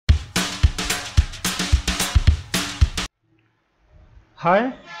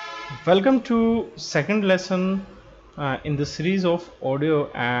Hi, welcome to second lesson in the series of audio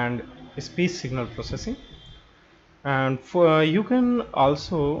and speech signal processing. And you can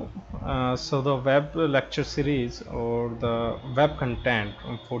also so the web lecture series or the web content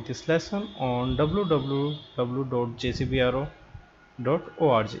for this lesson on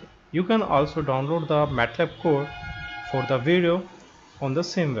www.jcbro.org. You can also download the MATLAB code for the video on the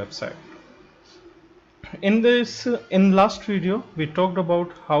same website. In last video we talked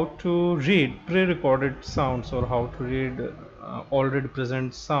about how to read pre-recorded sounds or how to read already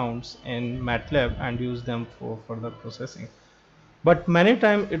present sounds in MATLAB and use them for further processing. But many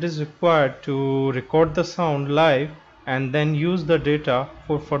times it is required to record the sound live and then use the data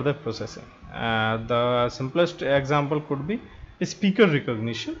for further processing. The simplest example could be speaker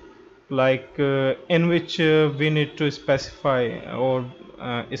recognition, like in which we need to specify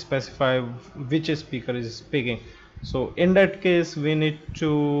which speaker is speaking. So in that case we need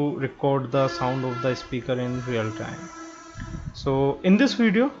to record the sound of the speaker in real time. So in this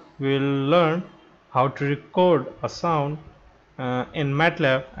video we will learn how to record a sound in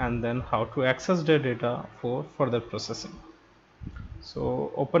MATLAB and then how to access the data for further processing.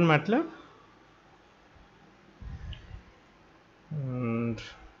 So open MATLAB and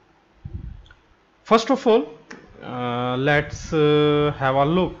first of all let's have a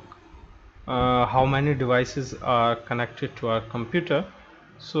look how many devices are connected to our computer.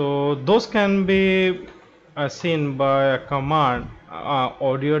 So those can be seen by a command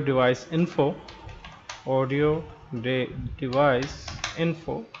audio device info. So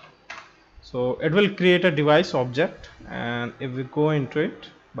it will create a device object, and if we go into it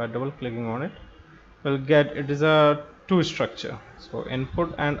by double clicking on it, we'll get it is a two structure, so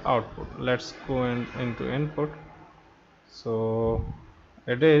input and output. Let's go into input. So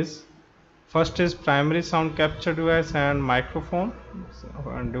it is first is primary sound capture device and microphone,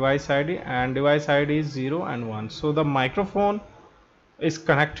 and device ID, and device ID is 0 and 1. So the microphone is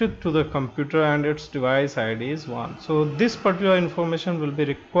connected to the computer and its device ID is 1. So this particular information will be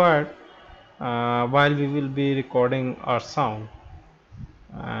required while we will be recording our sound.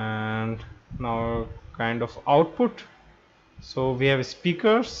 And now kind of output, so we have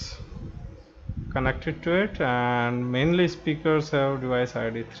speakers connected to it, and mainly speakers have device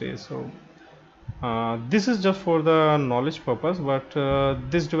ID 3. So this is just for the knowledge purpose, but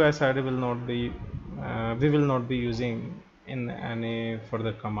this device ID will not be we will not be using in any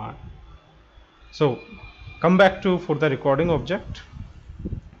further command. So come back to for the recording object.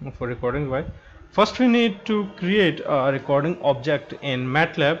 For recording device, first we need to create a recording object in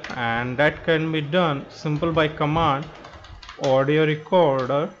MATLAB, and that can be done simple by command audio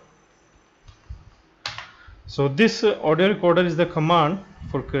recorder. So this audio recorder is the command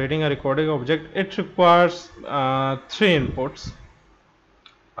for creating a recording object. It requires 3 inputs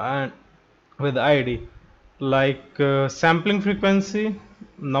and with ID, like sampling frequency,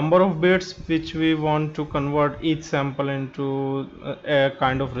 number of bits which we want to convert each sample into a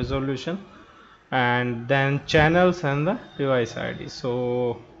kind of resolution, and then channels and the device ID.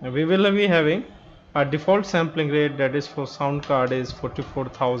 So we will be having a default sampling rate, that is for sound card is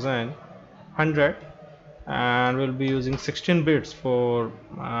 44,100, and we'll be using 16 bits for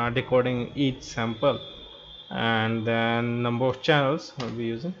decoding each sample, and then number of channels will be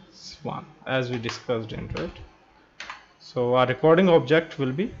using 1 as we discussed into it. So our recording object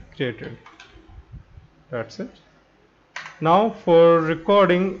will be created. That's it. Now for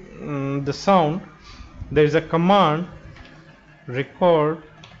recording the sound, there is a command record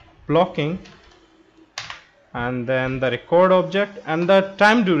blocking, and then the record object and the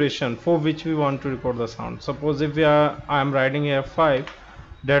time duration for which we want to record the sound. Suppose if I am writing here 5,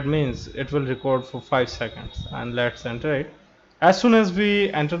 that means it will record for 5 seconds, and let's enter it. As soon as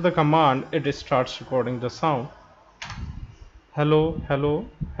we enter the command, it starts recording the sound. Hello, hello,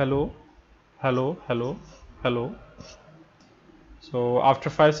 hello, hello, hello, hello. So after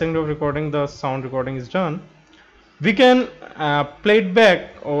 5 seconds of recording, the sound recording is done. We can play it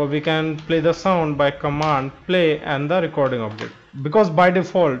back, or we can play the sound by command play and the recording object, because by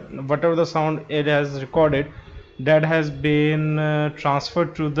default whatever the sound it has recorded, that has been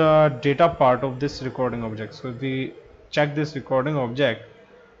transferred to the data part of this recording object. So if we check this recording object,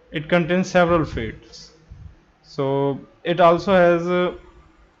 it contains several fields. So it also has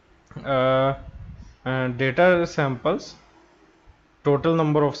data samples, total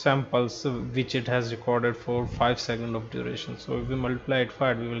number of samples which it has recorded for 5 seconds of duration. So if we multiply it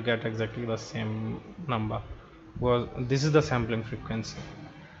 5, we will get exactly the same number, because this is the sampling frequency.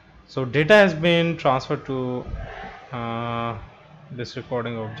 So data has been transferred to this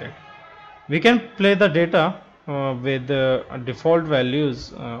recording object. We can play the data with the default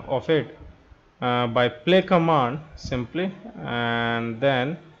values of it by play command simply, and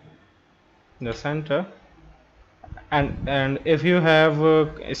then the center. And if you have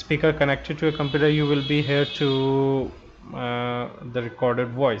a speaker connected to a computer, you will be here to the recorded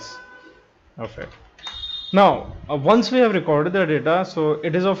voice of it. Now once we have recorded the data, so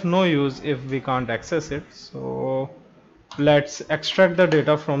it is of no use if we can't access it. So let's extract the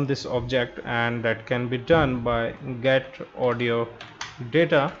data from this object, and that can be done by get audio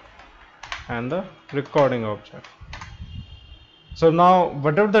data and the recording object. So now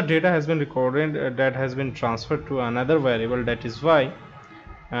whatever the data has been recorded, that has been transferred to another variable, that is y,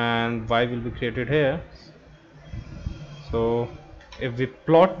 and y will be created here. So if we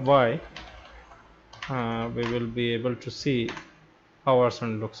plot y, we will be able to see how our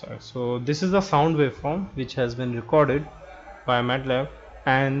sound looks like. So this is the sound waveform which has been recorded by MATLAB,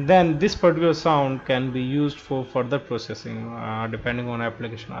 and then this particular sound can be used for further processing depending on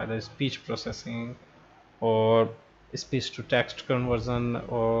application, either speech processing or speech to text conversion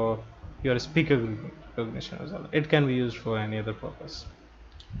or your speaker recognition as well. It can be used for any other purpose.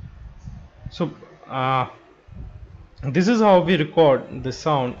 So this is how we record the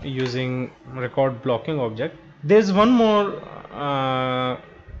sound using record blocking object. There's one more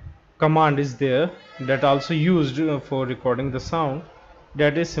command is there that also used for recording the sound,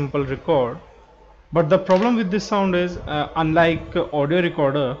 that is simple record. But the problem with this sound is unlike audio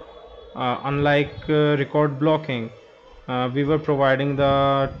recorder, unlike record blocking, we were providing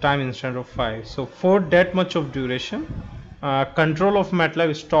the time instant of 5. So for that much of duration, control of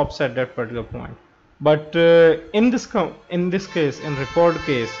MATLAB stops at that particular point. But in this case, in record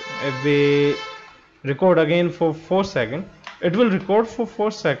case, if we record again for 4 seconds, it will record for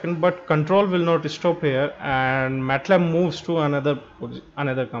 4 seconds, but control will not stop here, and MATLAB moves to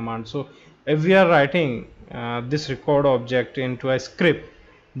another command. So if we are writing this record object into a script,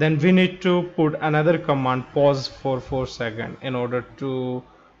 then we need to put another command pause for 4 seconds in order to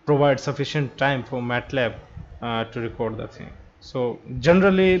provide sufficient time for MATLAB to record the thing. So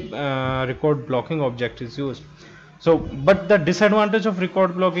generally record blocking object is used. So but the disadvantage of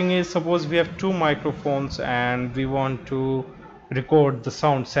record blocking is, suppose we have two microphones and we want to record the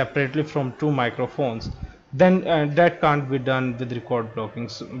sound separately from two microphones, then that can't be done with record blocking,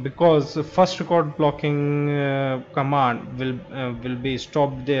 because first record blocking command will be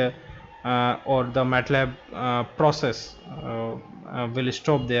stopped there, or the MATLAB process will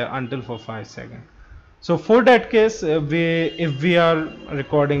stop there until for 5 seconds. So for that case, if we are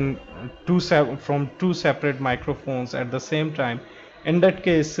recording from two separate microphones at the same time, in that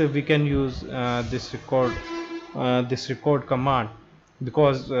case we can use this record command,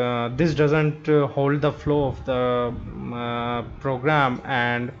 because this doesn't hold the flow of the program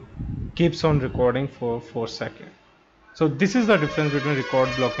and keeps on recording for 4 seconds. So this is the difference between record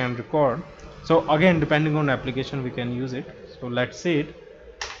block and record. So again, depending on application we can use it. So let's see it.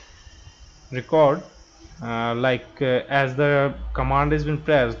 Record, as the command has been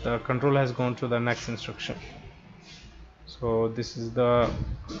pressed, the control has gone to the next instruction. So this is the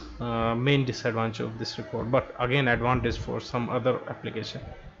main disadvantage of this record, but again advantage for some other application.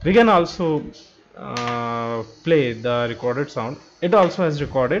 We can also play the recorded sound. It also has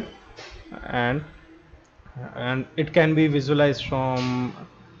recorded, and it can be visualized from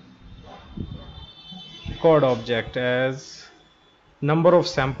record object as number of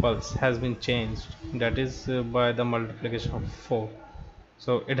samples has been changed, that is by the multiplication of 4.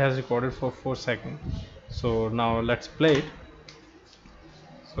 So it has recorded for 4 seconds. So now let's play it.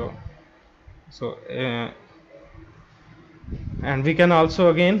 So and we can also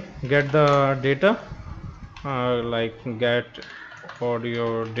again get the data, like get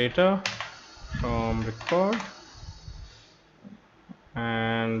audio data from record,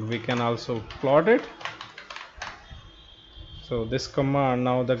 and we can also plot it. So this command,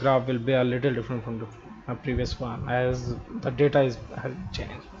 now the graph will be a little different from the previous one as the data has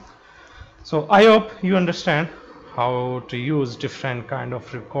changed. So I hope you understand how to use different kind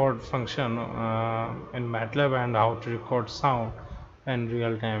of record function in MATLAB, and how to record sound in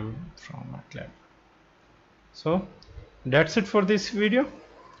real time from MATLAB. So that's it for this video,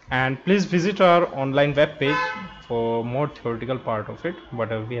 and please visit our online web page for more theoretical part of it.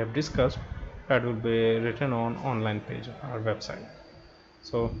 Whatever we have discussed, that will be written on online page of our website.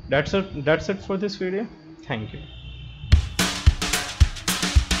 So that's it for this video. Thank you.